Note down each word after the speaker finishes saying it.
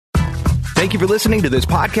Thank you for listening to this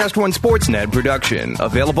Podcast One Sportsnet production,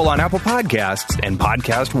 available on Apple Podcasts and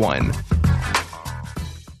Podcast One.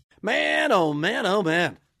 Man, oh man, oh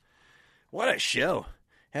man. What a show.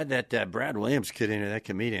 Had that Brad Williams kid in there, that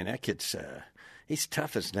comedian. That kid's, he's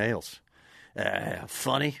tough as nails.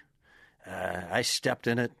 Funny. I stepped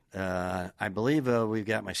in it. I believe we've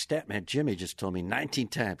got my stat man, Jimmy, just told me 19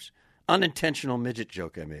 times. Unintentional midget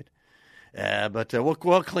joke I made. But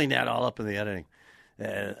we'll clean that all up in the editing.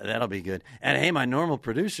 That'll be good. And, hey, my normal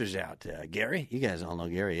producer's out. Gary, you guys all know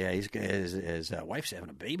Gary. Yeah, his wife's having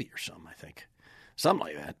a baby or something, I think. Something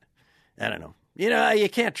like that. I don't know. You know, you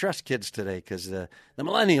can't trust kids today because the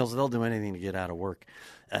millennials, they'll do anything to get out of work.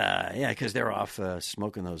 Yeah, because they're off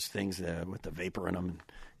smoking those things with the vapor in them and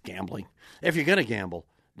gambling. If you're going to gamble,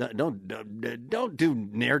 don't do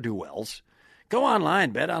ne'er-do-wells. Go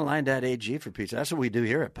online, betonline.ag for pizza. That's what we do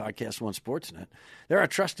here at Podcast One Sportsnet. They're our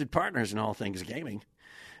trusted partners in all things gaming.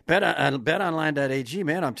 BetOnline.ag,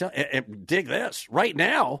 man, I'm telling you, dig this. Right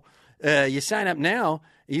now, you sign up now,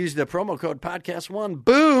 use the promo code Podcast1,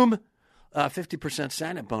 boom, 50%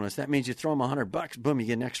 sign-up bonus. That means you throw them $100, boom, you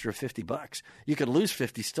get an extra $50. You could lose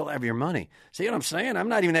 50, still have your money. See what I'm saying? I'm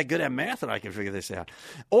not even that good at math that I can figure this out.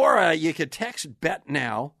 Or you could text Bet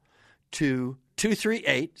Now to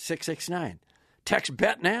 238-669. Text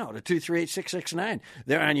Bet Now to 238-669.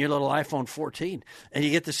 They're on your little iPhone 14, and you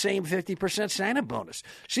get the same 50% sign-up bonus.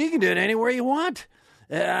 So you can do it anywhere you want.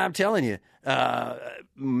 I'm telling you,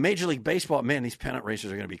 Major League Baseball, man, these pennant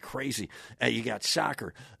races are going to be crazy. You got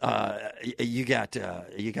soccer, you got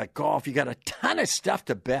golf, you got a ton of stuff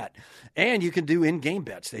to bet, and you can do in-game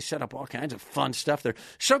bets. They set up all kinds of fun stuff there.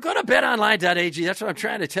 So go to betonline.ag. That's what I'm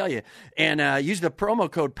trying to tell you, and use the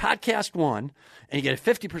promo code Podcast1, and you get a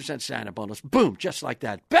 50% sign-up bonus. Boom, just like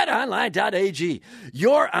that. Betonline.ag,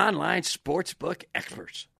 your online sportsbook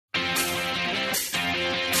experts.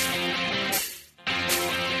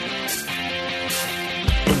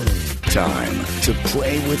 Time to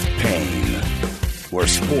play with pain, where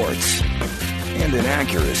sports and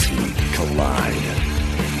inaccuracy collide.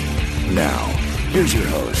 Now, here's your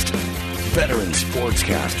host, veteran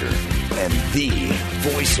sportscaster, and the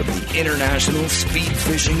voice of the International Speed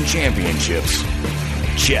Fishing Championships,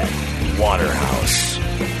 Chet Waterhouse.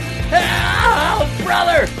 Oh,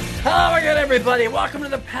 brother! Hello again, everybody. Welcome to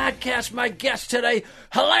the podcast. My guest today,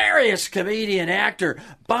 hilarious comedian, actor,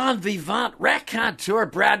 bon vivant, raconteur,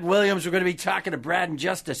 Brad Williams. We're going to be talking to Brad in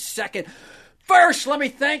just a second. First, let me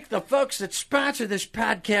thank the folks that sponsor this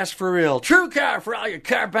podcast for real. TrueCar for all your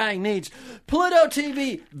car buying needs. Pluto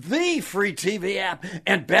TV, the free TV app.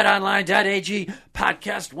 And BetOnline.ag,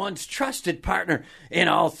 Podcast One's trusted partner in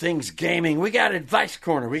all things gaming. We got Advice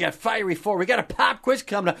Corner. We got Fiery Four. We got a pop quiz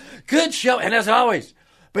coming up. Good show. And as always,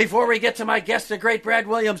 before we get to my guest, the great Brad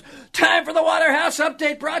Williams, time for the Waterhouse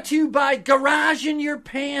Update, brought to you by Garage in Your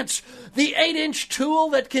Pants, the 8-inch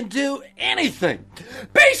tool that can do anything.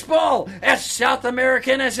 Baseball, as South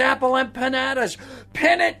American as apple empanadas.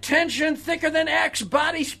 Pennant tension thicker than Axe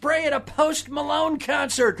body spray at a Post Malone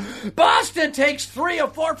concert. Boston takes 3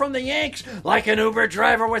 of 4 from the Yanks like an Uber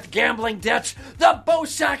driver with gambling debts. The Bo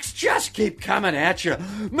Sox just keep coming at you.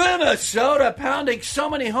 Minnesota pounding so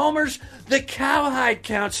many homers, the Cowhide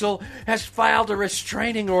Council has filed a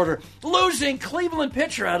restraining order. Losing Cleveland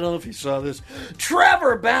pitcher, I don't know if you saw this,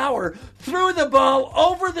 Trevor Bauer threw the ball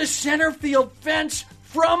over the center field fence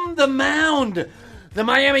from the mound. The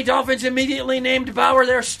Miami Dolphins immediately named Bauer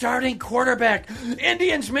their starting quarterback.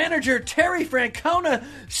 Indians manager Terry Francona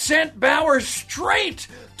sent Bauer straight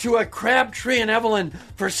to a Crabtree and Evelyn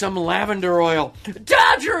for some lavender oil.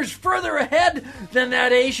 Dodgers further ahead than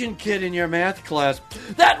that Asian kid in your math class.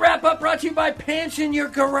 That wrap-up brought to you by Pants in Your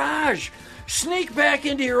Garage. Sneak back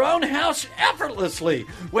into your own house effortlessly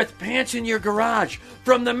with Pants in Your Garage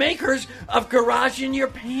from the makers of Garage in Your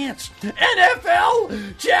Pants.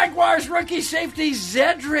 NFL, Jaguars rookie safety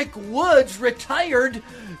Zedrick Woods retired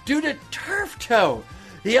due to turf toe.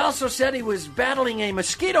 He also said he was battling a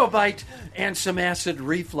mosquito bite and some acid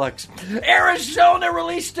reflux. Arizona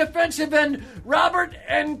released defensive end Robert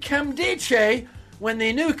Nkemdiche when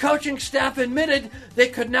the new coaching staff admitted they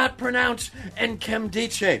could not pronounce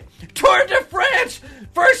Nkemdiche. Tour de France,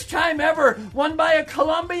 first time ever, won by a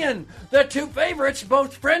Colombian. The two favorites,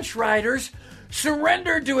 both French riders,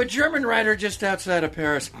 surrendered to a German rider just outside of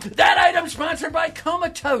Paris. That item sponsored by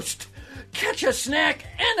Comatose. Catch a snack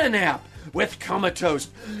and a nap with Comatose.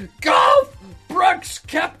 Golf, Brooks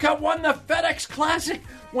Koepka won the FedEx Classic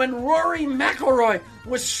when Rory McIlroy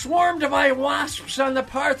was swarmed by wasps on the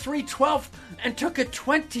par 3 12th and took a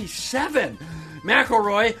 27.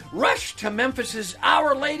 McElroy rushed to Memphis's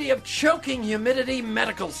Our Lady of Choking Humidity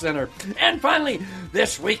Medical Center. And finally,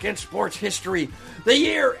 this week in sports history, the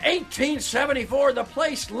year 1874, the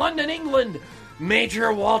place London, England.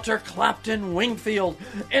 Major Walter Clapton Wingfield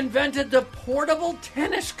invented the portable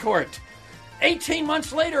tennis court. 18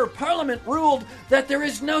 months later, Parliament ruled that there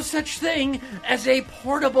is no such thing as a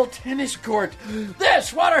portable tennis court.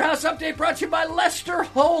 This Waterhouse Update brought to you by Lester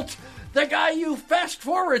Holt, the guy you fast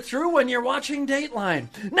forward through when you're watching Dateline.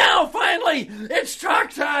 Now, finally, it's talk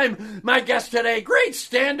time. My guest today, great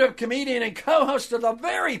stand-up comedian and co-host of the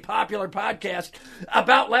very popular podcast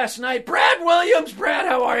About Last Night, Brad Williams. Brad,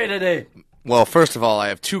 how are you today? Well, first of all, I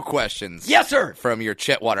have two questions. Yes, sir. From your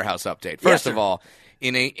Chet Waterhouse update. Yes, First sir. of all,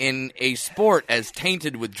 in a sport as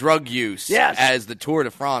tainted with drug use Yes. as the Tour de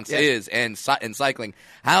France Yes. is and cycling,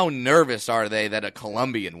 how nervous are they that a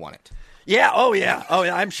Colombian won it? Yeah, oh yeah.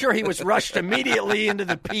 I'm sure he was rushed immediately into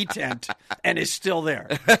the P tent and is still there.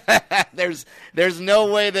 There's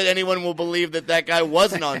no way that anyone will believe that guy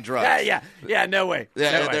wasn't on drugs. Yeah, no way.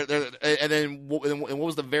 No way. And then what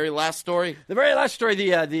was the very last story? The very last story,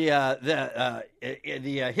 the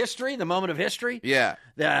history, the moment of history. Yeah.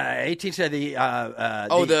 The 18th,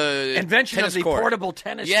 the invention of tennis the court. portable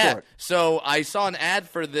tennis Yeah. court. So I saw an ad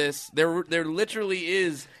for this. There literally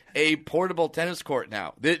is a portable tennis court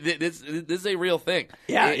now. This is a real thing.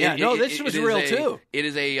 This was real too. It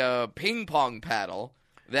is a ping pong paddle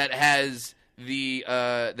that has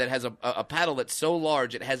a paddle that's so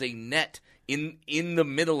large it has a net in the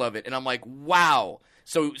middle of it, and I'm like, wow.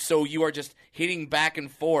 So you are just hitting back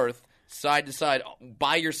and forth, side to side,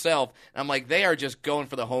 by yourself. And I'm like, they are just going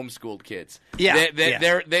for the homeschooled kids. Yeah,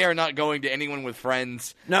 they are not going to anyone with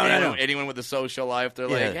friends. No. Anyone with a social life. They're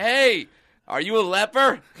like, hey, are you a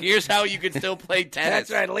leper? Here's how you can still play tennis.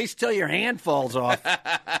 That's right, at least till your hand falls off.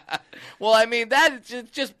 Well, I mean, that's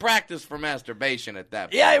just practice for masturbation at that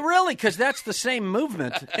point. Yeah, really, because that's the same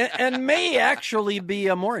movement and may actually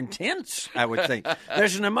be more intense, I would think.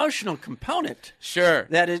 There's an emotional component. Sure.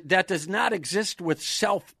 That does not exist with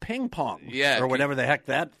self-ping pong. Yeah. Or whatever the heck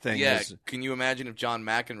that thing is. Can you imagine if John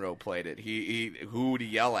McEnroe played it? Who would he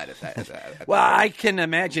yell at that? Well, I can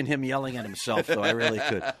imagine him yelling at himself, though. I really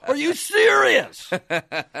could. Are you serious?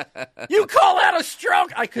 You call that a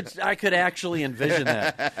stroke? I could actually envision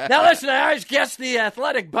that. Now, listen, I always guess the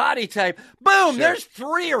athletic body type. Boom! Sure. There's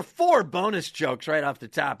 3 or 4 bonus jokes right off the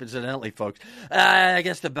top, incidentally, folks. I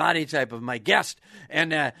guess the body type of my guest.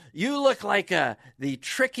 And you look like the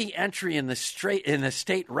tricky entry in the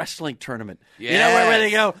state wrestling tournament. Yes. You know where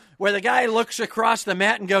they go, where the guy looks across the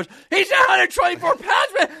mat and goes, he's 124 pounds,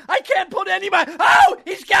 man. I can't put anybody. Oh,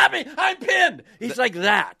 he's got me. I'm pinned. He's like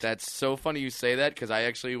that. That's so funny you say that because I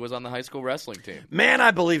actually was on the high school wrestling team. Man,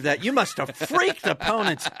 I believe that. You must have freaked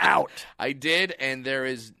opponents out. I did, and there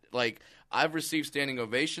is, I've received standing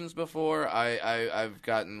ovations before. I've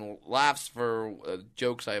gotten laughs for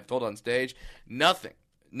jokes I have told on stage. Nothing,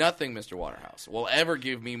 Mr. Waterhouse, will ever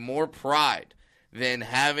give me more pride than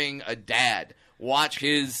having a dad watch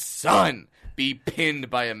his son be pinned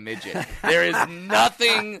by a midget. There is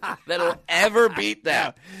nothing that'll ever beat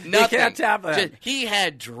that. Nothing. You can't tap that. He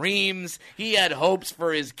had dreams. He had hopes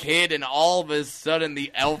for his kid, and all of a sudden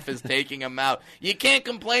the elf is taking him out. You can't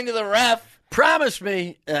complain to the ref. Promise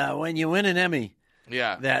me when you win an Emmy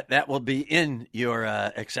Yeah. that will be in your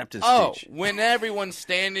acceptance speech. When everyone's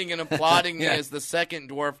standing and applauding me as the second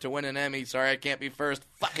dwarf to win an Emmy. Sorry, I can't be first.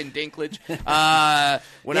 Fucking Dinklage.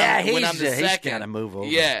 When I'm the second, he's gotta move over.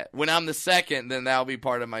 Yeah, when I'm the second, then that'll be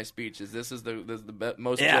part of my speeches. This is the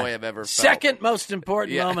most joy I've ever felt. Second most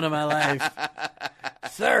important moment of my life.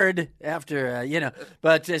 Third, after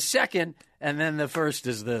but second. And then the first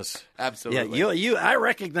is this. Absolutely. Yeah, you. I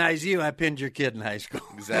recognize you. I pinned your kid in high school.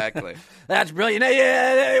 Exactly. That's brilliant.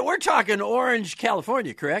 Yeah, we're talking Orange,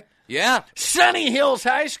 California, correct? Yeah. Sunny Hills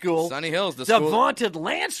High School. Sunny Hills, the the school, vaunted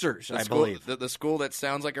Lancers, I believe. The school that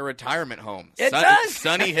sounds like a retirement home. It does.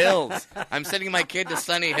 Sunny Hills. I'm sending my kid to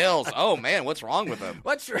Sunny Hills. Oh man, what's wrong with him?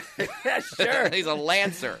 Yeah, sure. He's a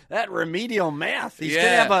Lancer. That remedial math. He's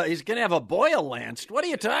Yeah. gonna have a Boyle lanced. What are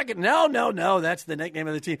you talking? No. That's the nickname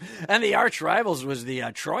of the team. And the arch rivals was the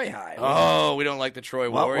Troy High. Oh, we don't like the Troy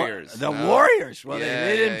Warriors. The No. Warriors. Well, Yeah,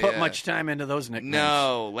 they didn't put yeah. much time into those nicknames.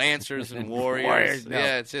 No, Lancers and Warriors. Warriors, no.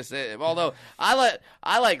 Yeah, it's just although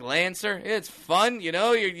I like Lancer. It's fun,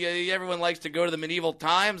 everyone likes to go to the medieval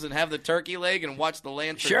times and have the turkey leg and watch the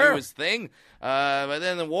Lancer Sure. do his thing. But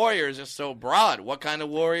then the Warrior is just so broad. What kind of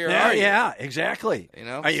warrior are you? Yeah, exactly.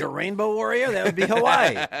 know? Are you a rainbow warrior? That would be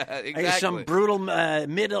Hawaii. Exactly. Are you some brutal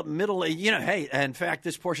middle? Hey, in fact,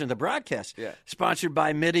 this portion of the broadcast sponsored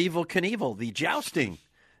by Medieval Knievel, the jousting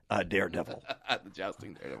Daredevil. The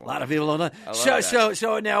jousting Daredevil. A lot of people don't know.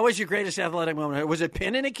 So now, what was your greatest athletic moment? Was it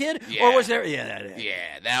pinning a kid, or was there?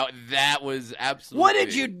 That was absolutely. What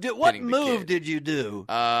did you do? What pinning the move kid. did you do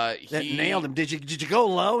That nailed him? Did you go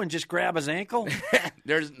low and just grab his ankle?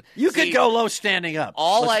 You could go low standing up.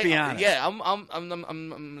 Let's be honest. Yeah, I'm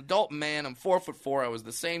an adult man. I'm 4'4". I was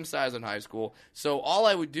the same size in high school, so all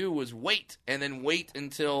I would do was wait and then wait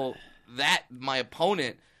until my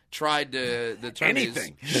opponent tried to turn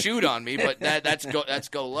his shoot on me, but that's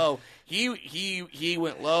go low. He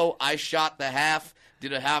went low. I shot the half,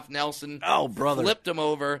 did a half Nelson. Oh, brother! Flipped him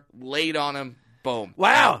over, laid on him. Boom!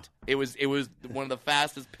 Wow! Out. It was one of the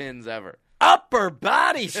fastest pins ever. Upper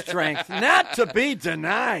body strength, not to be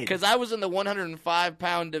denied. Because I was in the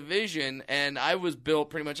 105-pound division, and I was built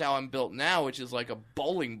pretty much how I'm built now, which is like a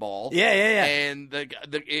bowling ball. Yeah. And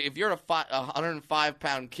if you're a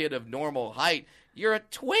 105-pound kid of normal height, you're a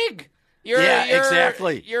twig.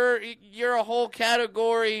 Exactly. You're a whole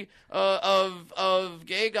category of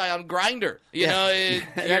gay guy on Grindr. You're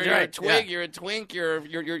a twig. Yeah. You're a twink. You're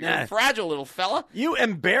a fragile little fella. You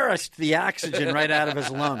embarrassed the oxygen right out of his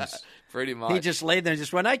lungs. Pretty much. He just laid there and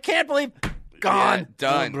just went, I can't believe, gone, yeah,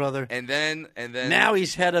 done, oh, brother. And then now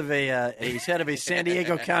he's head of a San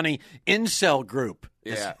Diego County incel group.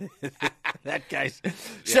 Yeah, that guy's.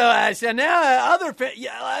 Yeah. So now look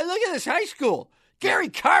at this high school. Gary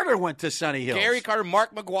Carter went to Sunny Hills. Gary Carter,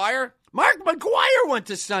 Mark McGuire. Mark McGuire went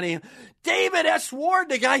to Sunny Hills. David S. Ward,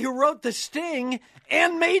 the guy who wrote The Sting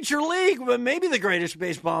and Major League, but maybe the greatest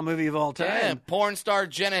baseball movie of all time. Yeah, porn star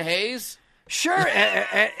Jenna Hayes. Sure,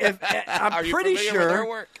 I'm pretty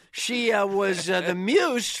sure she was the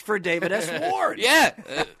muse for David S. Ward. Yeah,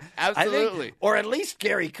 absolutely. Or at least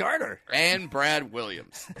Gary Carter and Brad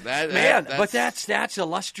Williams. But that's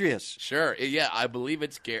illustrious. Sure, yeah, I believe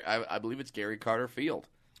it's Gary Carter Field,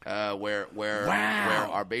 where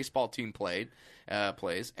our baseball team plays,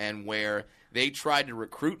 and where they tried to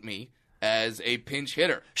recruit me as a pinch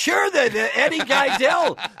hitter. Sure, the Eddie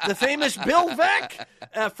Geidel, the famous Bill Veck,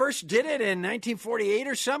 first did it in 1948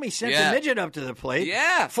 or something. He sent the midget up to the plate.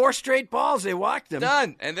 Yeah. 4 straight balls, they walked him.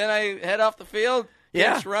 Done. And then I head off the field,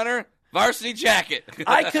 pinch runner, varsity jacket.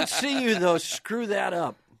 I could see you, though, screw that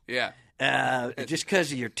up. Yeah. Just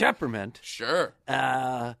because of your temperament. Sure.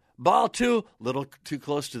 Ball 2, little too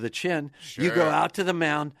close to the chin. Sure. You go out to the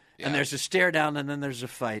mound. And there's a stare down, and then there's a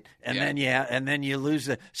fight, and then you lose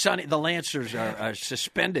the Lancers are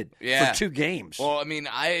suspended for 2 games. Well, I mean,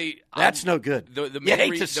 that's no good. You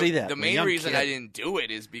hate to see that. The main reason I didn't do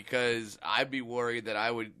it is because I'd be worried that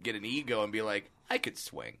I would get an ego and be like, I could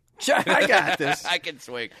swing. I got this. I can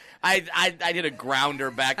swing. I'd hit a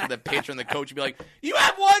grounder back to the pitcher, and the coach would be like, "You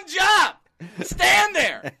have one job. Stand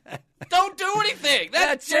there. Don't do anything.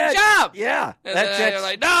 That's your job." Yeah. And then they're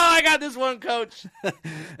like, "No, I got this one, coach."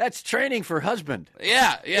 That's training for husband.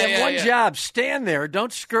 Yeah. You have one job. Stand there.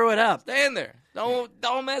 Don't screw it up. Stand there.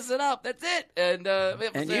 Don't mess it up. That's it.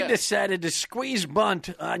 And you decided to squeeze bunt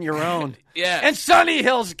on your own. Yeah. And Sunny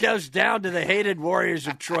Hills goes down to the hated Warriors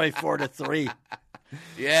of Troy 4-3.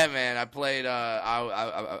 Yeah, man. I played.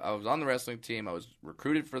 I was on the wrestling team. I was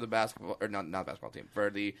recruited for the basketball, or not basketball team, for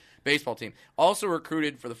the baseball team. Also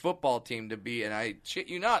recruited for the football team to be, and I shit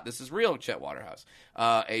you not, this is real, Chet Waterhouse,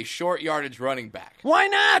 a short yardage running back. Why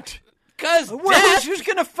not? Because who's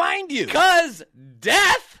going to find you? Because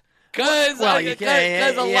death. Because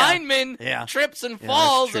a lineman trips and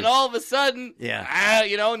falls, and all of a sudden, now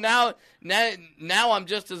I'm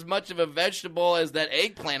just as much of a vegetable as that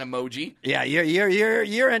eggplant emoji. Yeah,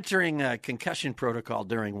 you're entering a concussion protocol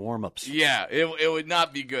during warm-ups. Yeah, it would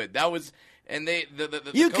not be good. That was, and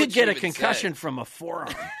you could get a concussion from a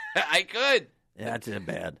forearm. I could. Yeah, that's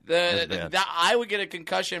bad. I would get a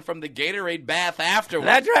concussion from the Gatorade bath afterwards.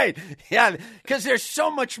 That's right. Yeah, because there's so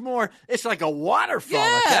much more. It's like a waterfall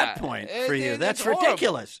at that point for you. That's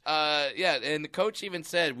ridiculous. Yeah, and the coach even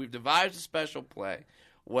said, we've devised a special play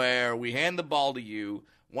where we hand the ball to you.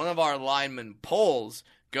 One of our linemen pulls,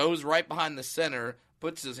 goes right behind the center,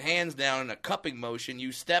 puts his hands down in a cupping motion.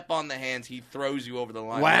 You step on the hands, he throws you over the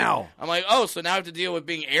line. Wow. I'm like, so now I have to deal with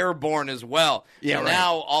being airborne as well. Yeah, so right.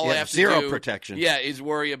 now all I have to do protection. Yeah, is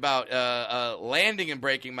worry about landing and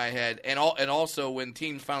breaking my head, and also when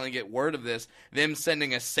teams finally get word of this, them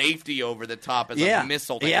sending a safety over the top as a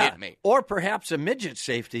missile to hit me. Or perhaps a midget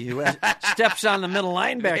safety who steps on the middle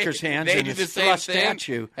linebacker's hands and is thrust at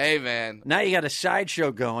you. Hey, man. Now you got a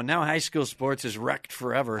sideshow going. Now high school sports is wrecked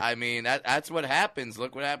forever. I mean, that's what happens happens.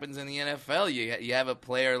 Look what happens in the NFL. You have a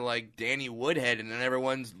player like Danny Woodhead, and then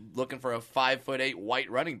everyone's looking for a 5'8" white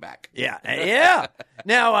running back. Yeah.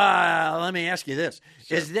 Now, let me ask you this: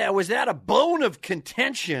 was that a bone of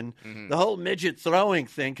contention? The whole midget throwing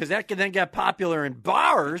thing, because that then got popular in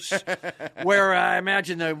bars, where I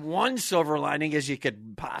imagine the one silver lining is you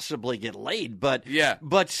could possibly get laid, but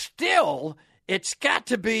still. It's got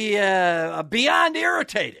to be beyond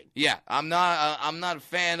irritating. Yeah, I'm not a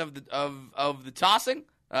fan of the tossing.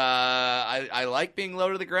 I like being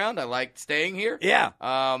low to the ground. I like staying here. Yeah.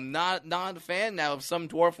 Not a fan. Now, if some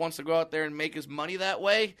dwarf wants to go out there and make his money that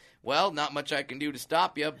way, well, not much I can do to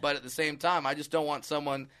stop you. But at the same time, I just don't want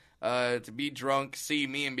someone to be drunk, see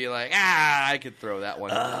me, and be like, I could throw that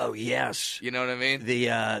one. Oh, yes. You know what I mean?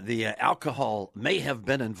 The alcohol may have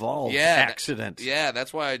been involved. Yeah. Accident.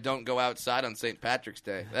 That's why I don't go outside on St. Patrick's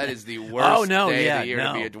Day. That is the worst day of the year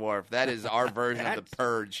to be a dwarf. That is our version of the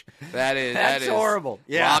purge. That's horrible.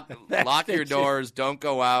 Yeah. Lock your doors. Don't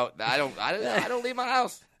go out. I don't leave my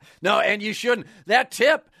house. No, and you shouldn't. That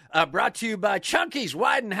tip brought to you by Chunky's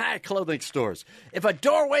Wide and High clothing stores. If a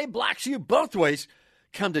doorway blocks you both ways,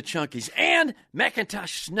 come to Chunky's. And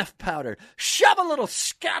Macintosh snuff powder. Shove a little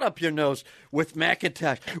Scott up your nose with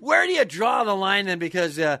Macintosh. Where do you draw the line then?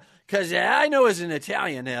 Because I know as an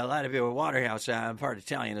Italian, a lot of you at Waterhouse, I'm part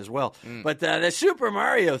Italian as well. But the Super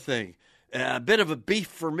Mario thing, a bit of a beef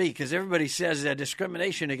for me, because everybody says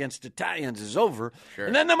discrimination against Italians is over. Sure.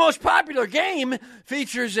 And then the most popular game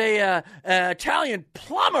features a Italian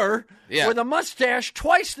plumber with a mustache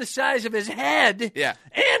twice the size of his head. Yeah.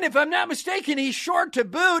 And if I'm not mistaken, he's short to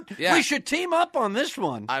boot. Yeah. We should team up on this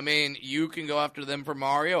one. I mean, you can go after them for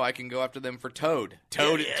Mario. I can go after them for Toad.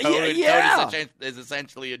 Toad is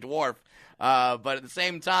essentially a dwarf. But at the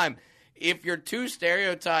same time, if your two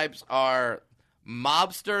stereotypes are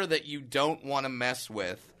mobster that you don't want to mess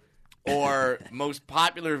with, or most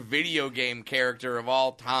popular video game character of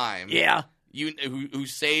all time, who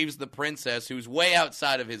saves the princess who's way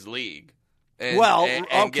outside of his league. And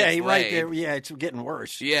Right there, yeah, it's getting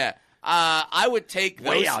worse. Yeah, I would take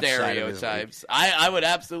those stereotypes. I would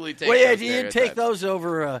absolutely take. Those you'd take those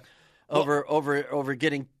over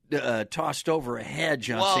getting tossed over a hedge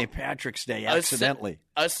on St. Patrick's Day accidentally.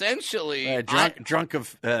 Essentially, drunk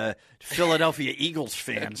of Philadelphia Eagles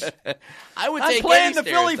fans. I'm playing the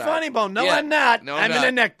Philly funny bone. No, I'm not. I'm in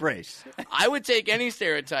a neck brace. I would take any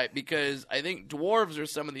stereotype because I think dwarves are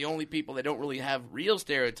some of the only people that don't really have real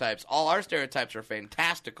stereotypes. All our stereotypes are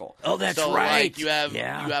fantastical. Oh, that's right. Like you have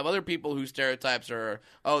other people whose stereotypes are,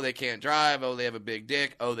 they can't drive, they have a big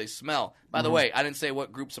dick, they smell. By the way, I didn't say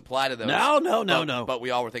what groups apply to those. No. But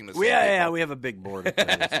we all were thinking the same. Yeah, we have a big board.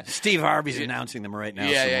 Steve Harvey's announcing them right now.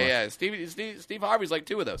 Yeah. Steve Harvey's like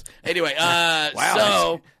two of those. Anyway, wow,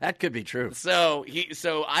 so that could be true. So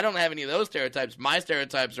I don't have any of those stereotypes. My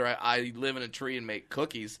stereotypes are I live in a tree and make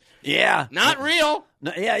cookies. Yeah, not real.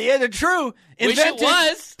 No, yeah, they're true. Invented Wish it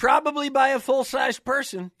was probably by a full-sized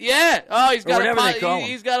person. Yeah. Oh, he's got a pot.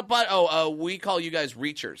 He's got a pot. We call you guys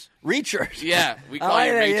reachers. Reachers. Yeah, we call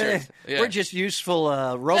you reachers. Yeah. We're just useful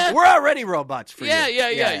robots. We're already robots for you.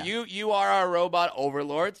 Yeah. You are our robot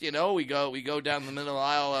overlords. You know, we go down the middle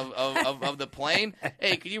aisle of the plane.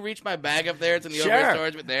 Hey, can you reach my bag up there? It's in the overhead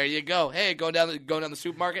storage. But there you go. Hey, go down the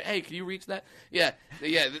supermarket. Hey, can you reach that? Yeah.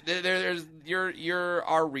 You're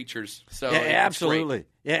our reachers. So absolutely. Great.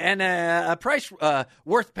 Yeah, and a price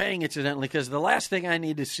worth paying, incidentally, because the last thing I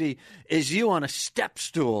need to see is you on a step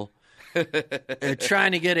stool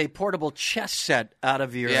trying to get a portable chess set out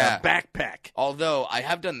of your backpack. Although I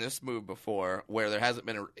have done this move before where there hasn't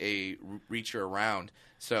been a reacher around.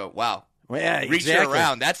 So, wow. Well, yeah, Reacher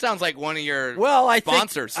around. That sounds like one of your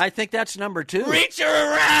sponsors. I think that's number 2. Reacher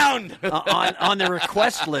around on the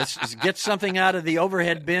request list is get something out of the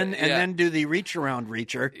overhead bin and then do the reach around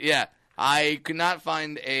reacher. Yeah. I could not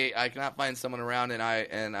find someone around, and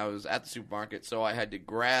I was at the supermarket, so I had to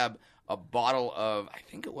grab a bottle of, I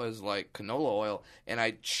think it was like canola oil, and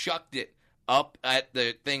I chucked it up at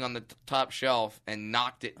the thing on the top shelf and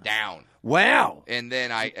knocked it down. Wow! And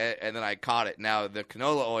then I caught it. Now the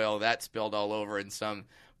canola oil that spilled all over, and some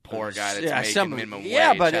poor guy that's making minimum wage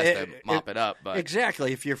has to mop it up. But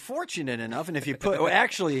exactly, if you're fortunate enough, and if you put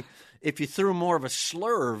if you threw more of a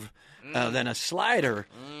slurve than a slider,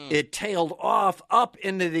 it tailed off up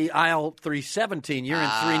into the aisle 317. You're in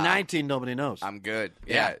 319. Nobody knows. I'm good.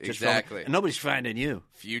 Yeah, exactly. And nobody's finding you.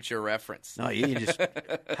 Future reference. No, you can just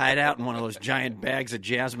hide out in one of those giant bags of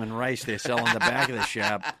jasmine rice they sell in the back of the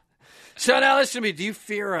shop. So now listen to me. Do you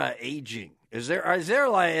fear aging? Is there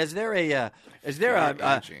a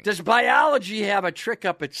does biology have a trick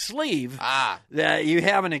up its sleeve that you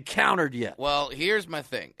haven't encountered yet? Well, here's my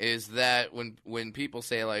thing: is that when people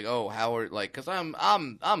say like, "Oh, Howard," like, because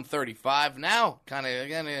I'm 35 now, kind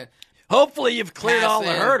of. Hopefully, you've cleared all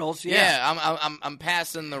the hurdles. Yeah, I'm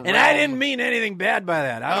passing the. And I didn't mean anything bad by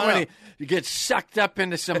that. I don't want to get sucked up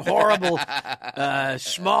into some horrible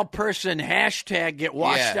small person hashtag get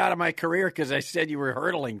washed out of my career because I said you were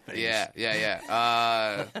hurdling things. Yeah.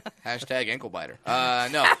 Hashtag ankle biter.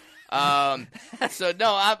 No. So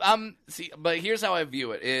no, I'm see, but here's how I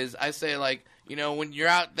view it: is I say like, when you're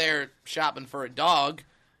out there shopping for a dog,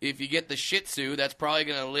 if you get the Shih Tzu, that's probably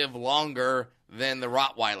going to live longer than the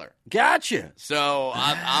Rottweiler. Gotcha. So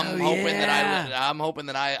I'm hoping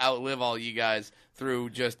that I outlive all you guys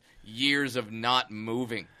through just years of not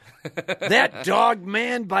moving. That dog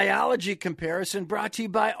man biology comparison brought to you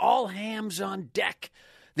by All Hams on Deck.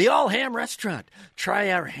 The All Ham Restaurant. Try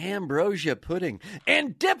our Hambrosia pudding.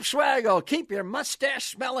 And Dipswaggle. Keep your mustache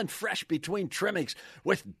smelling fresh between trimmings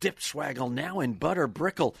with Dipswaggle now in butter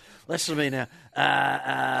brickle. Listen to me now.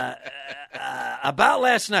 About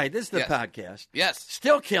last night. This is the podcast. Yes.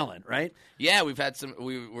 Still killing, right? Yeah, we've had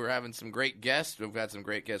we're having some great guests. We've had some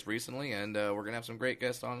great guests recently, and we're gonna have some great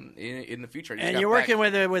guests on in the future. And you're working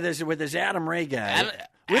with this Adam Ray guy.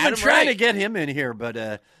 We've been trying to get him in here,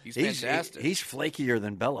 but he's fantastic. He's flakier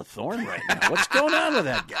than Bella Thorne right now. What's going on with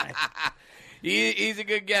that guy? He's a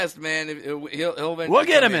good guest, man. He'll eventually we'll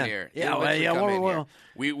get him in in here. Yeah,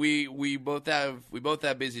 We both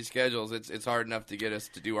have busy schedules. It's hard enough to get us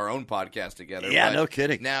to do our own podcast together. Yeah, but no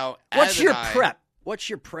kidding. Now, what's your prep? What's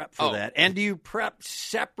your prep for that? And do you prep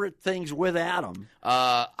separate things with Adam?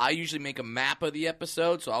 I usually make a map of the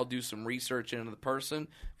episode, so I'll do some research into the person,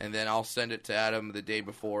 and then I'll send it to Adam the day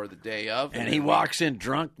before, the day of. And he walks in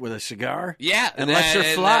drunk with a cigar? Yeah. And lets her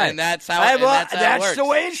fly. And that's how it works. That's the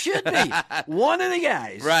way it should be. One of the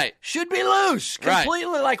guys should be loose.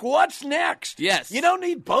 Completely like, what's next? Yes. You don't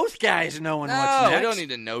need both guys knowing what's next. No, we don't need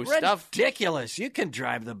to know stuff. Ridiculous. You can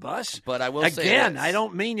drive the bus. But I will say again, this. I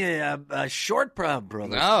don't mean you a short brother.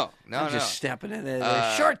 No. I'm just stepping in.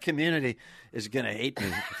 The short community is going to hate me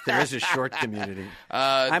if there is a short community.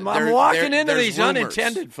 I'm walking into these rumors.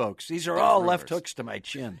 Unintended folks. These are all left hooks to my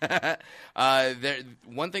chin.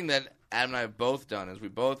 One thing that Adam and I have both done is we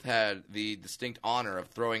both had the distinct honor of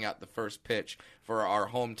throwing out the first pitch for our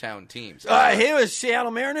hometown teams. He was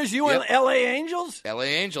Seattle Mariners. You were L.A. Angels? L.A.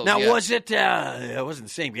 Angels, Now, was it wasn't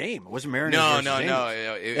the same game. It wasn't Mariners versus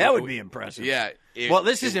Angels. That would be impressive. Yeah.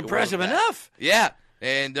 This is impressive enough. Yeah.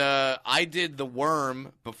 And I did the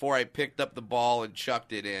worm before I picked up the ball and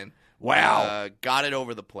chucked it in. Wow. Got it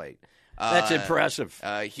over the plate. That's impressive.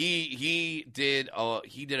 He did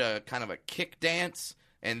a kind of a kick dance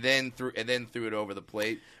and then threw it over the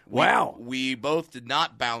plate. We both did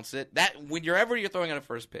not bounce it. That whenever you're throwing out a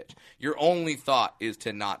first pitch, your only thought is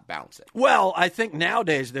to not bounce it. Well, I think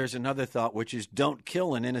nowadays there's another thought, which is don't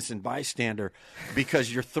kill an innocent bystander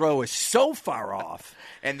because your throw is so far off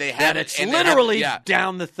and it's literally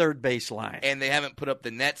down the third base line. And they haven't put up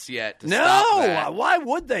the nets yet to stop that. Why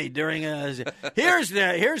would they during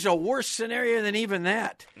here's a worse scenario than even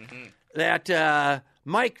that. Mm-hmm. That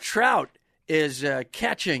Mike Trout is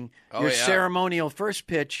catching your ceremonial first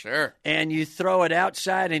pitch, and you throw it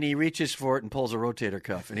outside, and he reaches for it and pulls a rotator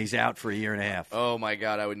cuff, and he's out for a year and a half. Oh, my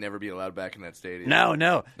God, I would never be allowed back in that stadium.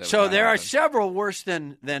 No. So there are several worse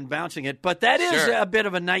than bouncing it, but that is a bit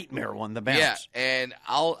of a nightmare one, the bounce. Yeah, and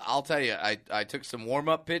I'll tell you, I took some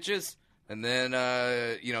warm-up pitches, and then,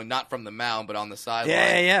 not from the mound, but on the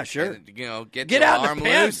sideline. Yeah, sure. And, get out the arm the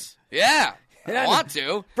pen. loose. Yeah. I want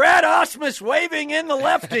to. Brad Ausmus waving in the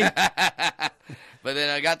lefty. But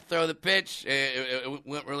then I got to throw the pitch. It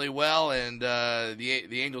went really well, and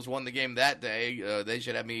the Angels won the game that day. They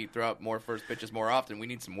should have me throw out more first pitches more often. We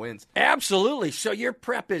need some wins. Absolutely. So your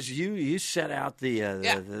prep is you set out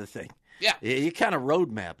the thing. Yeah. You kind of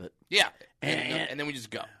roadmap it. Yeah. And then we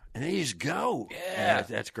just go. And then you just go. Yeah.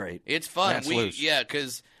 That's great. It's fun. That's loose. Yeah,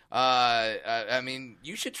 because... I mean,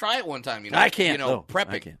 you should try it one time. I can't. Prepping.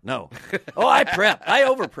 I can't. No. I prep. I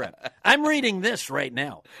over prep. I'm reading this right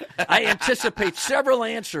now. I anticipate several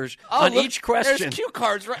answers on each question. There's cue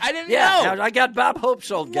cards. Right? I didn't know. Yeah, I got Bob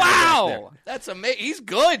Hope's old guy. Wow, that's amazing. He's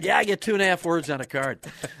good. Yeah, I get 2.5 words on a card.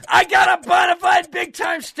 I got a bona fide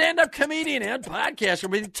big-time stand-up comedian and podcaster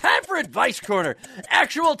with time for Advice Corner.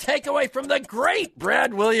 Actual takeaway from the great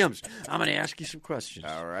Brad Williams. I'm going to ask you some questions.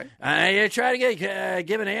 All right. I try to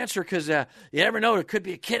give an answer answer because you never know. There could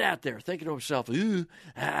be a kid out there thinking to himself, ooh,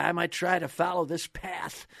 I might try to follow this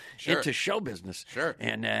path into show business. Sure.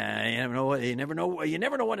 And you never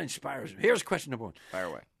know what inspires him. Here's question number one. Fire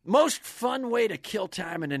away. Most fun way to kill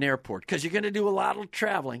time in an airport, because you're going to do a lot of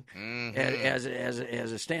traveling as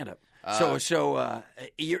a stand-up. So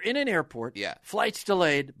you're in an airport. Yeah. Flight's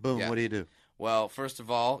delayed. Boom. Yeah. What do you do? Well, first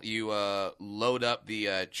of all, you load up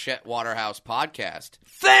the Chet Waterhouse podcast.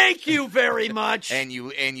 Thank you very much. And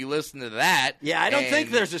you listen to that. Yeah, I don't think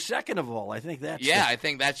there's a second of all. I think that's I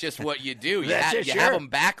think that's just what you do. You That's it, have sure. them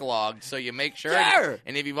backlogged, so you make sure. Sure.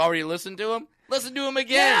 And if you've already listened to them, listen to them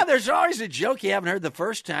again. Yeah, there's always a joke you haven't heard the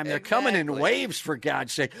first time. They're coming in waves, for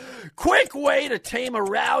God's sake. Quick way to tame a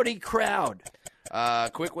rowdy crowd.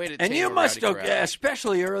 Quick way to And tame you a must, rowdy crowd.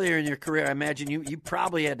 especially earlier in your career, I imagine you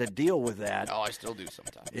probably had to deal with that. Oh, I still do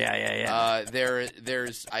sometimes. Yeah.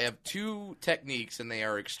 I have two techniques, and they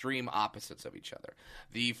are extreme opposites of each other.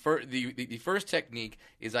 The first technique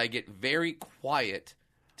is I get very quiet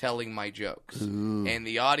telling my jokes, and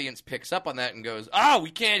the audience picks up on that and goes, "Oh,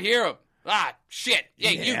 we can't hear him. Ah, shit.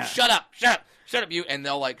 Hey, you shut up, you," and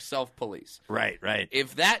they'll like self-police. Right.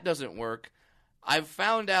 If that doesn't work, I've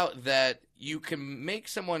found out that you can make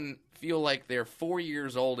someone feel like they're 4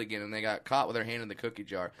 years old again and they got caught with their hand in the cookie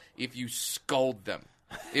jar if you scold them.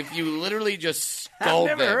 If you literally just scold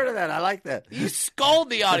them. I've never heard of that. I like that. You scold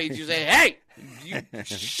the audience. You say, "Hey, you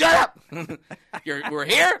shut up. We're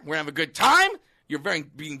here. We're going to have a good time. You're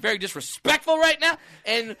being very disrespectful right now."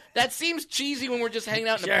 And that seems cheesy when we're just hanging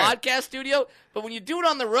out in a podcast studio, but when you do it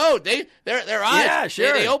on the road, their eyes,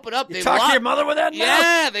 they open up. You talk to your mother with that mouth?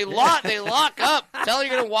 Yeah, they lock up. Tell them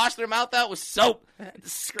you're going to wash their mouth out with soap.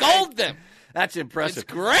 Scold them. That's impressive.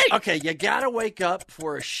 It's great. Okay, you got to wake up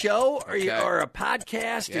for a show or a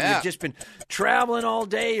podcast, and you've just been traveling all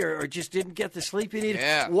day or just didn't get the sleep you needed.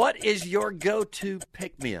 Yeah. What is your go-to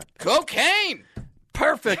pick-me-up? Cocaine.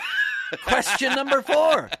 Perfect. Question number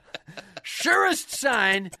 4. Surest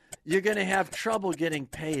sign you're going to have trouble getting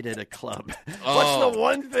paid at a club. What's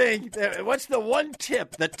the one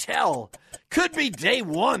tip, the tell? Could be day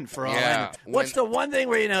one for all I know. What's the one thing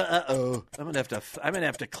where you know, I'm going to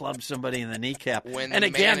have to club somebody in the kneecap. And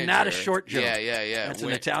again, not a short joke. Yeah. That's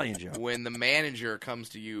an Italian joke. When the manager comes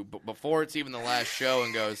to you before it's even the last show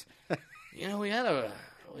and goes, "You know, we had a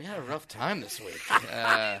rough time this week.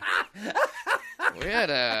 We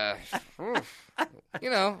had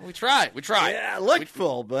we tried. Yeah, it looked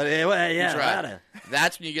full, but We tried. tried.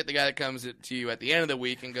 That's when you get the guy that comes to you at the end of the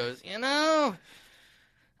week and goes, "You know,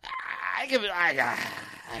 I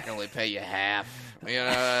can only pay you half." You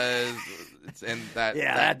know,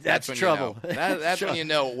 that's when trouble. You know. That's when you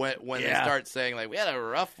know when they start saying like, "We had a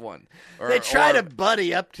rough one." They try to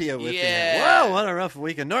buddy up to you with whoa, what a rough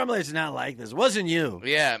weekend. Normally it's not like this. It wasn't you.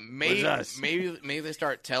 Yeah, maybe they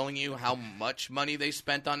start telling you how much money they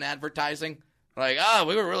spent on advertising. Like,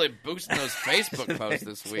 we were really boosting those Facebook posts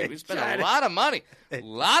this week. We spent a lot of money. A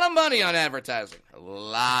lot of money on advertising. A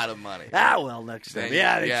lot of money. Well, next time.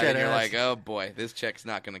 Then you're like, oh, boy, this check's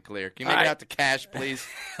not going to clear. Can you make it out to cash, please?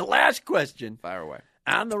 Last question. Fire away.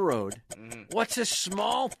 On the road, what's a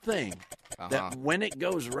small thing that when it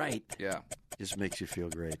goes right just makes you feel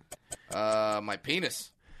great? My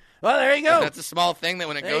penis. Well, there you go. That's a small thing that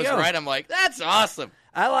when it goes right, I'm like, that's awesome.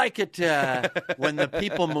 I like it when the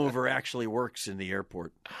people mover actually works in the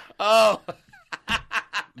airport. Oh.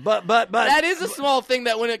 But that is a small thing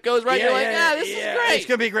that when it goes right, you're like, this is great. It's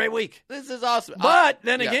going to be a great week. This is awesome. But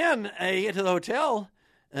then again, you get to the hotel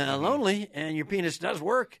lonely, and your penis does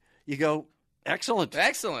work. You go, excellent.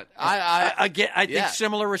 Excellent. I think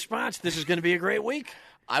similar response. This is going to be a great week.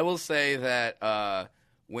 I will say that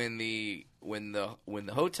when the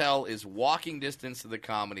hotel is walking distance to the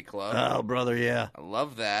comedy club. Oh, brother, yeah. I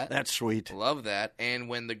love that. That's sweet. Love that. And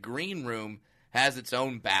when the green room has its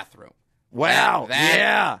own bathroom. Wow.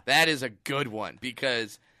 That is a good one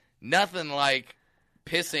because nothing like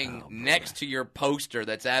pissing next to your poster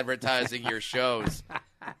that's advertising your shows.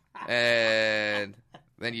 And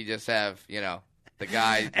then you just have, the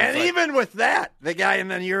guy. And even with that, the guy in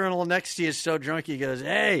the urinal next to you is so drunk he goes,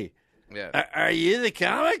 "Hey, are you the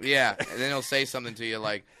comic?" Yeah. And then he'll say something to you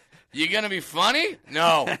like, "You going to be funny?"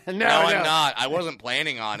 No. No, I'm not. I wasn't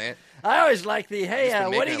planning on it. I always like what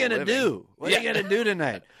are you going to do? What are you going to do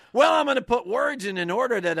tonight? Well, I'm going to put words in an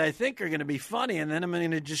order that I think are going to be funny, and then I'm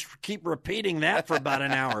going to just keep repeating that for about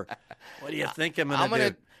an hour. What do you think I'm going to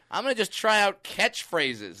do? I'm going to just try out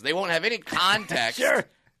catchphrases. They won't have any context. Sure.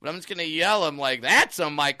 But I'm just going to yell them like, "That's a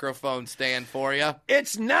microphone stand for you."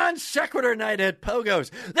 It's non sequitur night at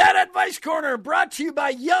Pogo's. That Advice Corner brought to you by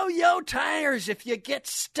Yo-Yo Tires. If you get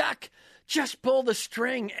stuck, Just pull the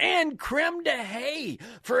string and creme de hay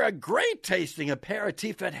for a great tasting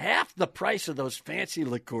aperitif at half the price of those fancy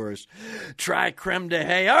liqueurs. Try creme de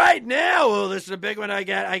hay. All right, now, this is a big one. I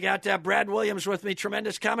got Brad Williams with me,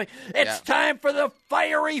 tremendous comic. It's time for the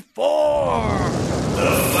Fiery Four.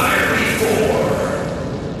 The Fiery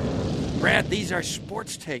Four. Brad, these are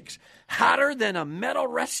sports takes. Hotter than a metal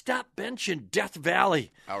rest stop bench in Death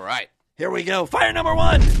Valley. All right. Here we go. Fire number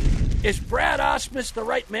one. Is Brad Ausmus the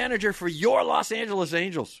right manager for your Los Angeles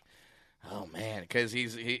Angels? Oh, man, because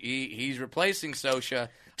he's replacing Scioscia.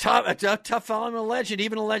 Tough fellow and a legend,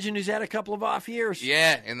 even a legend who's had a couple of off years.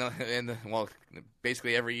 Yeah, well,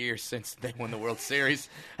 basically every year since they won the World Series.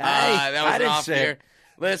 Hey, that was I an didn't off say year. it.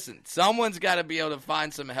 Listen, someone's got to be able to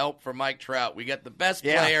find some help for Mike Trout. We got the best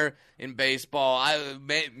player in baseball.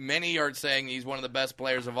 Many are saying he's one of the best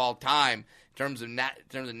players of all time in terms of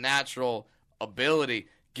natural ability.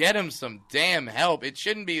 Get him some damn help. It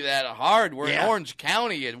shouldn't be that hard. We're in Orange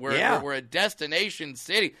County, and we're a destination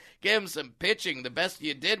city. Give him some pitching. The best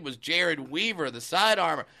you did was Jared Weaver, the side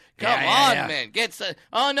armor. Come on, man.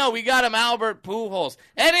 Oh, no, we got him Albert Pujols.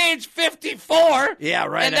 At age 54. Yeah,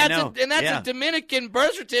 right, And that's I know. A Dominican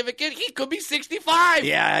birth certificate. He could be 65.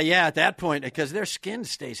 Yeah, at that point, because their skin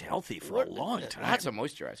stays healthy for a long time. That's a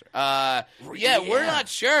moisturizer. We're not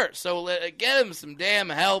sure. So get him some damn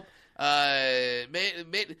help. How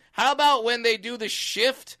about when they do the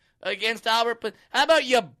shift against Albert? How about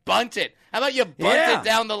you bunt it? How about you bunt it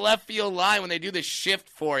down the left field line when they do the shift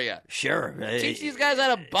for you? Sure. Teach these guys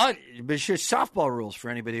how to bunt. But sure, softball rules for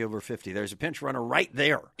anybody over 50. There's a pinch runner right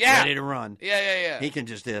there, ready to run. Yeah. He can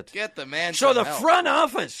just hit. Get the man So some the help. front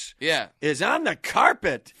office is on the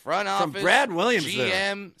carpet. Front office, from Brad Williams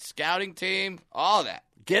GM, scouting team, all that.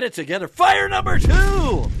 Get it together. Fire number two.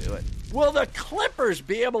 Do it. Will the Clippers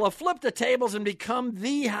be able to flip the tables and become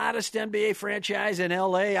the hottest NBA franchise in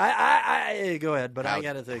L.A.? I go ahead, but I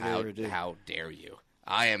got to think they do. How dare you?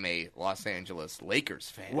 I am a Los Angeles Lakers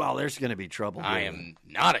fan. Well, there's going to be trouble. I am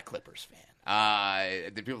not a Clippers fan.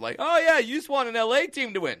 The people are like, oh, yeah, you just want an L.A.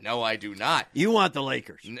 team to win. No, I do not. You want the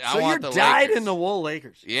Lakers. I want the Lakers. dyed-in-the-wool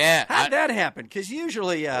Lakers. Yeah. How'd that happen? Because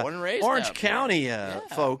usually Born and raised Orange up County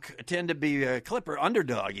folk tend to be Clipper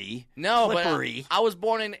underdoggy. No, Clippery. but I was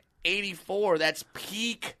born in 84. That's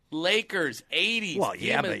peak Lakers. 80s. Well,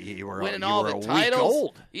 yeah, but you were winning you all were the a titles. week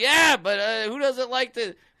old. Yeah, but who doesn't like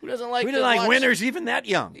to? Who doesn't like? We to didn't like watch winners even that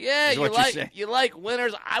young. Yeah, is what you like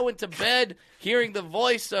winners. I went to bed hearing the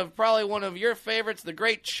voice of probably one of your favorites, the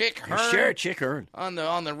great Chick Hearn. Sure, Chick Hearn. On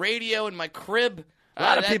the radio in my crib. A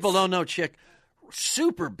lot of people don't know Chick.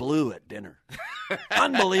 Super blue at dinner.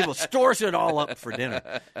 Unbelievable. Stores it all up for dinner.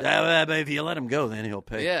 If you let him go, then he'll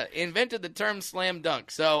pay. Yeah, invented the term slam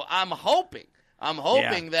dunk. So I'm hoping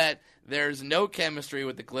that there's no chemistry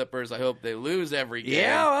with the Clippers. I hope they lose every game.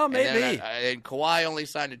 Yeah, well, maybe. And Kawhi only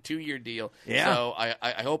signed a 2-year deal. Yeah. So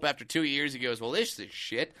I hope after 2 years he goes, well, this is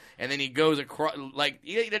shit. And then he goes across,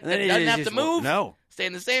 he doesn't have to move. No. Stay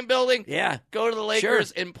in the same building. Yeah. Go to the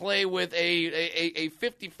Lakers and play with a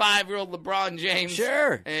 55-year-old LeBron James.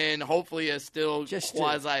 Sure. And hopefully a still Just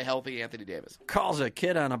quasi-healthy Anthony Davis. Calls a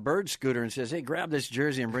kid on a bird scooter and says, hey, grab this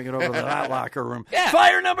jersey and bring it over to the hot locker room. Yeah.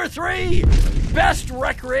 Fire number three. Best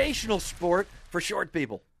recreational sport for short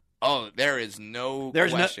people. Oh, there is no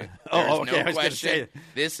There's question. No, There's okay. I was no gonna question. say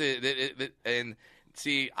This is and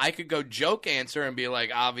see, I could go joke answer and be like,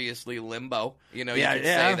 obviously limbo. You know, you could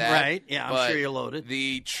say that. Right. Yeah, I'm but sure you're loaded.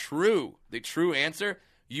 The true answer: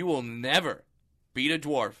 you will never beat a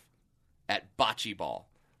dwarf at bocce ball.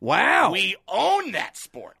 Wow. We own that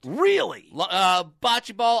sport. Really?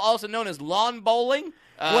 Bocce ball, also known as lawn bowling.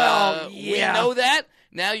 Well, yeah. We know that.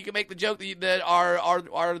 Now you can make the joke that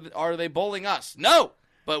are they bowling us? No,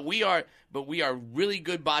 but we are really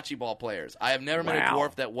good bocce ball players. I have never met a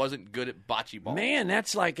dwarf that wasn't good at bocce ball. Man,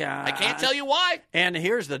 that's like I can't tell you why. And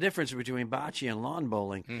here's the difference between bocce and lawn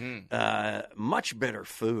bowling. Mm-hmm. Much better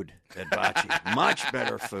food at bocce. Much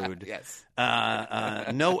better food. Yes.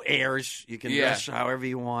 No airs. You can dress however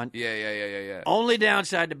you want. Yeah. Only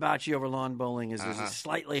downside to bocce over lawn bowling is there's a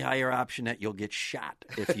slightly higher option that you'll get shot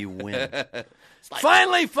if you win.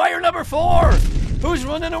 Finally, fire number four. Who's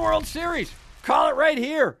winning the World Series? Call it right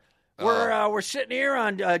here. We're sitting here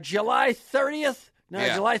on July 30th. No,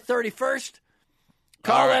 July 31st.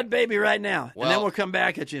 Call that baby right now, and then we'll come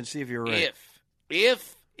back at you and see if you're right.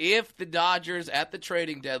 If the Dodgers at the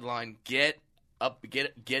trading deadline get a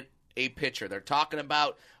pitcher, they're talking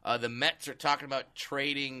about the Mets are talking about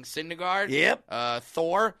trading Syndergaard. Yep.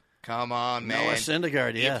 Thor. Come on, man. Noah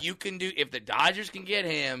Syndergaard. Yeah. If the Dodgers can get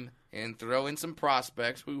him and throw in some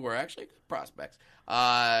prospects who were actually good prospects,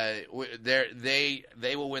 they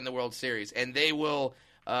will win the World Series, and they will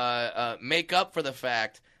make up for the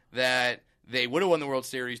fact that they would have won the World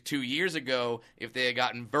Series 2 years ago if they had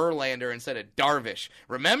gotten Verlander instead of Darvish.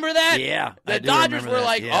 Remember that? Yeah, I The do Dodgers remember were that,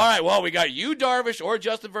 like, yeah. all right, well, we got you, Darvish, or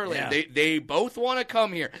Justin Verlander. Yeah. They both want to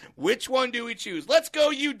come here. Which one do we choose? Let's go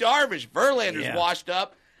you, Darvish. Verlander's Yeah. washed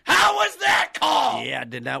up. How was that call? Yeah, it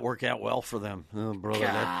did not work out well for them. Oh, brother,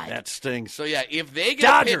 God. that stings. So, yeah, if they get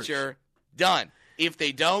Dodgers. a pitcher, done. If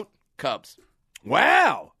they don't, Cubs.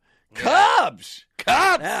 Wow. Cubs.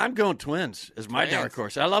 Cubs! Yeah, I'm going Twins as my Twins. dark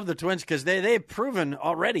horse. I love the Twins because they've proven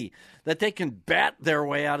already that they can bat their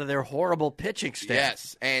way out of their horrible pitching staff.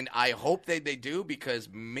 Yes, and I hope they do because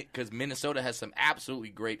Minnesota has some absolutely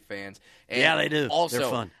great fans. And Yeah, they do. Also, They're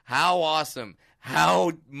fun. How awesome.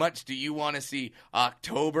 How much do you want to see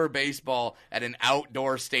October baseball at an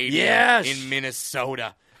outdoor stadium Yes. in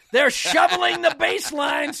Minnesota? They're shoveling the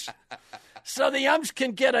baselines so the umps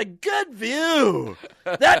can get a good view.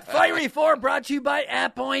 That Fiery Four brought to you by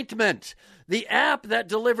App Ointment, the app that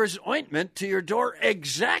delivers ointment to your door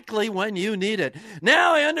exactly when you need it.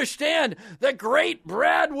 Now I understand the great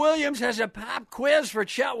Brad Williams has a pop quiz for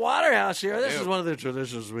Chet Waterhouse here. This is one of the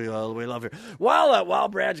traditions we love here. While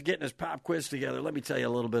Brad's getting his pop quiz together, let me tell you a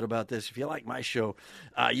little bit about this. If you like my show,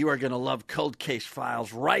 you are going to love Cold Case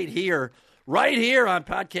Files right here on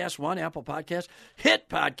Podcast One, Apple Podcasts, hit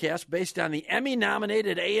podcast based on the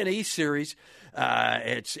Emmy-nominated A&E series.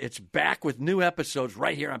 It's back with new episodes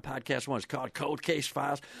right here on Podcast One. It's called Cold Case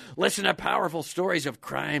Files. Listen to powerful stories of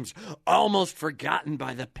crimes almost forgotten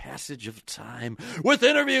by the passage of time, with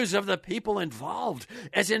interviews of the people involved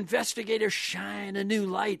as investigators shine a new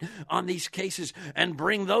light on these cases and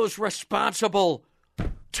bring those responsible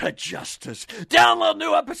to justice. Download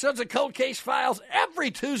new episodes of Cold Case Files every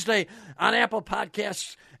Tuesday on Apple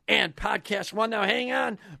Podcasts and Podcast One. Now, hang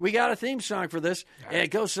on. We got a theme song for this, and it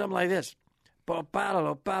goes something like this. Pop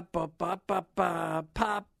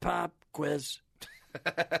quiz.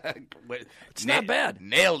 It's not bad.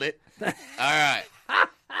 Nailed it. All right.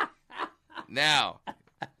 Now,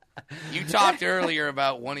 you talked earlier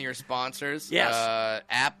about one of your sponsors. Yes.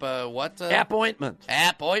 App Ointment.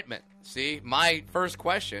 App Ointment. See, my first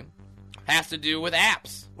question has to do with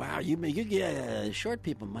apps. Wow, you get short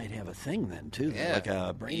people might have a thing then too, Yeah. like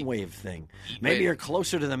a brainwave thing. Maybe you're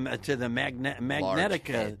closer to the magnetic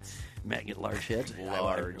large heads.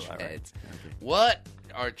 Large All right. heads. Okay. What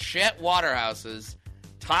are Chet Waterhouse's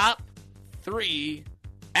top 3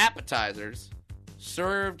 appetizers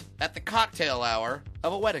served at the cocktail hour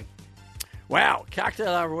of a wedding? Wow, cocktail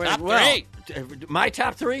hour. Top well, my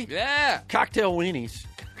top 3? Yeah. Cocktail weenies.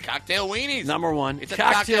 Cocktail weenies. Number 1. It's a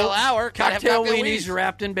cocktail hour. Gotta have Cocktail cocktail weenies weenies.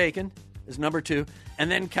 wrapped in bacon is number 2. And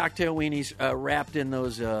then cocktail weenies wrapped in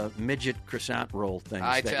those midget croissant roll things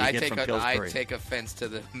that you get from Pillsbury. I take offense to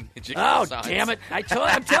the midget Oh, croissants. damn it.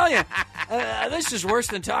 I'm telling you, this is worse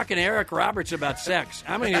than talking to Eric Roberts about sex.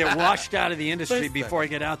 I'm going to get washed out of the industry before I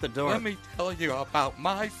get out the door. Let me tell you about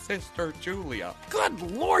my sister, Julia. Good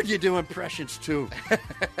Lord, you do impressions, too.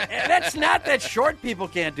 That's not that short people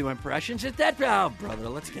can't do impressions. It's that, oh, brother,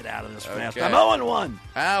 let's get out of this fast. Okay. I'm 0-1.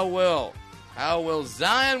 How will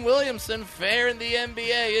Zion Williamson fare in the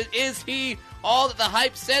NBA? Is he all that the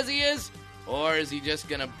hype says he is? Or is he just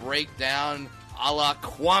going to break down a la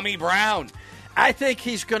Kwame Brown? I think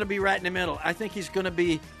he's going to be right in the middle. I think he's going to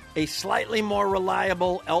be a slightly more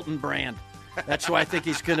reliable Elton Brand. That's who I think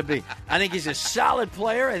he's going to be. I think he's a solid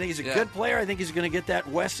player. I think he's a good player. I think he's going to get that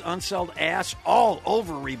Wes Unseld ass all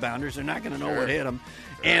over rebounders. They're not going to know what hit him.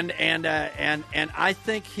 Sure. And I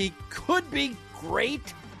think he could be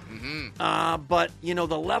great. Mm-hmm. But, you know,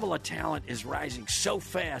 the level of talent is rising so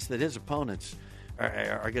fast that his opponents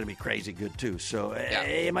are going to be crazy good, too. So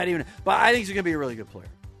it might even – but I think he's going to be a really good player.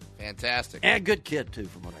 Fantastic. And a good kid, too,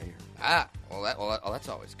 from what I hear. That's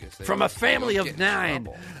always good. From a family of 9,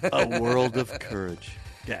 a world of courage.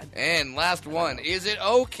 Good. And last one. Is it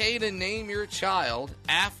okay to name your child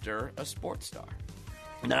after a sports star?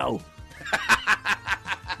 No.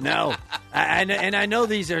 No. I know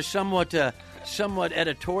these are somewhat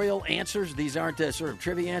editorial answers. These aren't sort of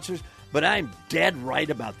trivia answers, but I'm dead right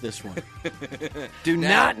about this one. Do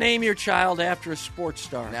not name your child after a sports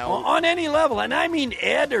star on any level, and I mean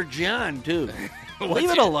Ed or John too.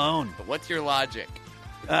 Leave it alone. What's your logic?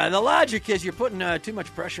 The logic is you're putting too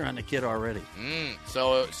much pressure on the kid already.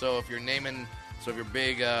 So if you're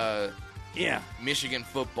big Michigan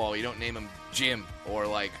football, you don't name him Jim or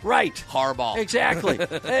like Harbaugh. Exactly.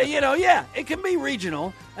 It can be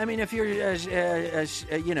regional. I mean, if you're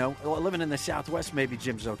living in the Southwest, maybe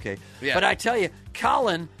Jim's okay. Yeah. But I tell you,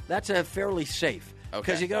 Colin, that's a fairly safe.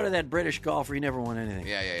 Because you go to that British golfer, he never won anything.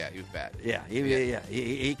 Yeah. He was bad. Yeah.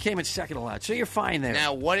 He came in second a lot, so you're fine there.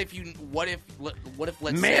 Now, what if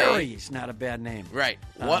let's Mary's say, not a bad name. right?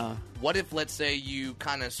 What if let's say you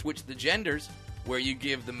kind of switch the genders, where you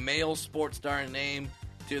give the male sports star name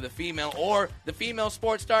to the female, or the female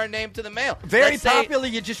sports star name to the male? Very Let's say- popular.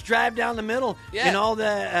 You just drive down the middle in all the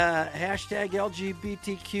hashtag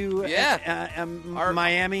LGBTQ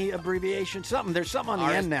Miami abbreviation. There's something on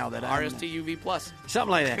the end now that RSTUV plus.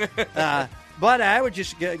 something like that. But I would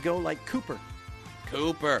just go like Cooper. The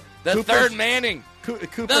Cooper's- third Manning.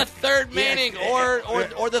 Cooper. The third Manning,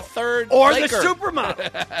 or the third Or Laker. the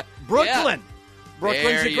supermodel. Brooklyn.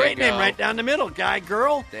 Brooklyn's There a great you name, go. right down the middle. Guy,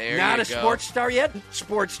 girl, There not you a go. sports star yet.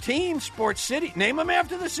 Sports team, sports city. Name them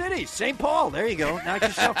after the city. St. Paul. There you go. Knock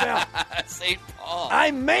yourself out. St. Paul.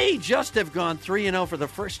 I may just have gone 3-0 for the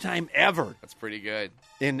first time ever That's pretty good.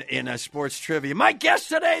 in a sports trivia. My guest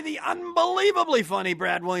today, the unbelievably funny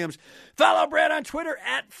Brad Williams. Follow Brad on Twitter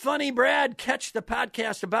 @FunnyBrad. Catch the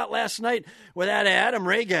podcast about last night with that Adam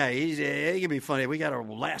Ray guy. He can be funny. We got to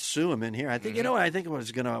lasso him in here. I think you know what? I think it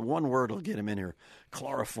was one word will get him in here: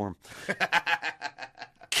 chloroform.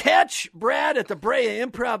 Catch Brad at the Brea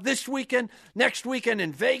Improv this weekend. Next weekend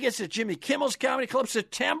in Vegas at Jimmy Kimmel's Comedy Club.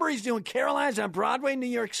 September, he's doing Caroline's on Broadway, New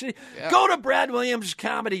York City. Yeah. Go to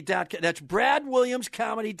BradWilliamsComedy.com. That's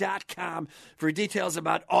BradWilliamsComedy.com for details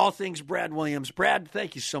about all things Brad Williams. Brad,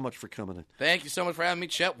 thank you so much for coming in. Thank you so much for having me,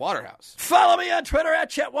 Chet Waterhouse. Follow me on Twitter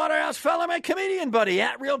 @Chet Waterhouse. Follow my comedian buddy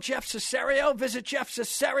 @RealJeff Cesario. Visit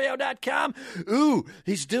JeffCesario.com. Ooh,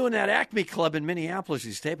 he's doing that Acme Club in Minneapolis.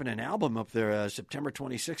 He's taping an album up there September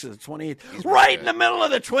 26th to the 28th. Right in the middle of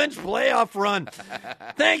the Twins playoff run.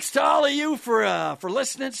 Thanks to all of you for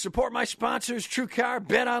listening. Support my sponsors, TrueCar,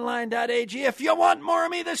 BetOnline.ag. If you want more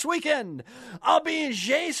of me this weekend, I'll be in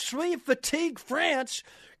Je suis Fatigue, France,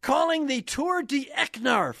 calling the Tour de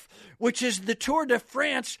Eknarf, which is the Tour de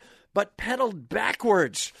France, but pedaled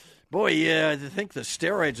backwards. Boy, I think the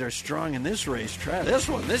steroids are strong in this race. Try this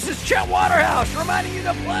one. This is Chet Waterhouse reminding you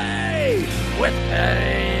to play with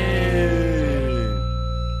pain.